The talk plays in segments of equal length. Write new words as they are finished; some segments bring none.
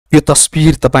यो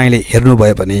तस्बिर तपाईले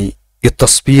हेर्नुभयो भने यो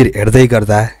तस्बिर हेर्दै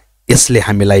गर्दा यसले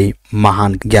हामीलाई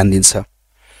महान ज्ञान दिन्छ।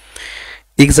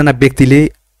 एकजना व्यक्तिले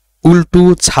उल्टो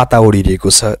छाता ओढिरहेको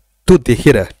छ, त्यो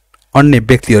देखेर अन्य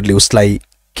व्यक्तिहरूले उसलाई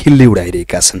खिल्ली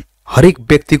उडाइरहेका छन्। हरेक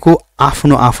व्यक्तिको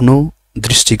आफ्नो आफ्नो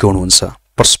दृष्टिकोण हुन्छ,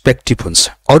 पर्सपेक्टिभ हुन्छ।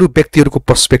 अरू व्यक्तिहरूको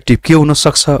पर्सपेक्टिभ के हुन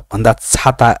सक्छ भन्दा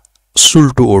छाता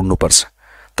सुल्टो ओढ्नुपर्छ।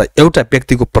 त एउटा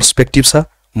व्यक्तिको पर्सपेक्टिभ छ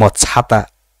म छाता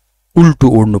उल्टो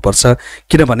ओढ्नुपर्छ,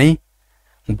 किनभने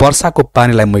वर्षाको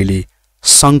पानीलाई मैले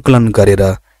सङ्कलन गरेर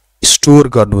स्टोर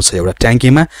गर्नु छ एउटा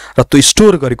ट्याङ्कीमा, र त्यो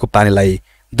स्टोर गरेको पानीलाई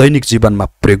दैनिक जीवनमा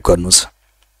प्रयोग गर्नु छ।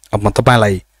 अब म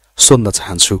तपाईलाई सोध्न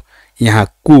चाहन्छु, यहाँ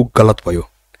को गलत भयो?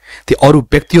 ती अरू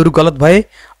व्यक्तिहरू गलत भए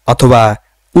अथवा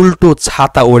उल्टो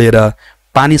छाता ओढेर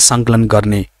पानी सङ्कलन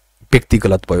गर्ने व्यक्ति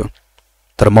गलत भयो?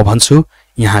 तर म भन्छु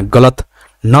यहाँ गलत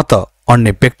न त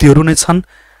अन्य व्यक्तिहरू नै छन्,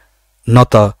 न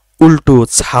त उल्टो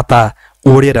छाता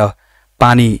ओढेर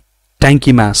पानी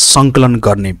ट्याङ्कीमा सङ्कलन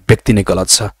गर्ने व्यक्ति नै गलत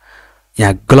छ।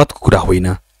 यहाँ गलतको कुरा होइन,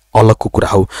 अलगको कुरा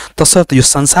हो। तसर्थ यो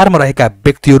संसारमा रहेका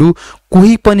व्यक्तिहरू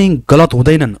कोही पनि गलत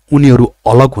हुँदैनन्, उनीहरू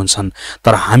अलग हुन्छन्।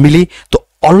 तर हामीले त्यो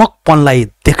अलगपनलाई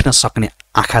देख्न सक्ने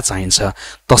आँखा चाहिन्छ।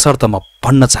 तसर्थ म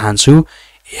भन्न चाहन्छु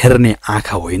हेर्ने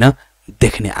आँखा होइन,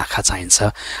 देख्ने आँखा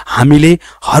चाहिन्छ। हामीले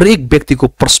हरेक व्यक्तिको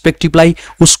पर्सपेक्टिभलाई,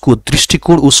 उसको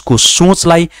दृष्टिकोण, उसको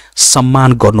सोचलाई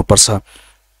सम्मान गर्नुपर्छ।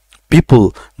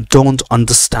 People don't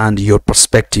understand your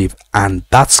perspective, and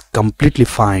that's completely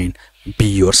fine. Be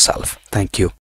yourself. Thank you.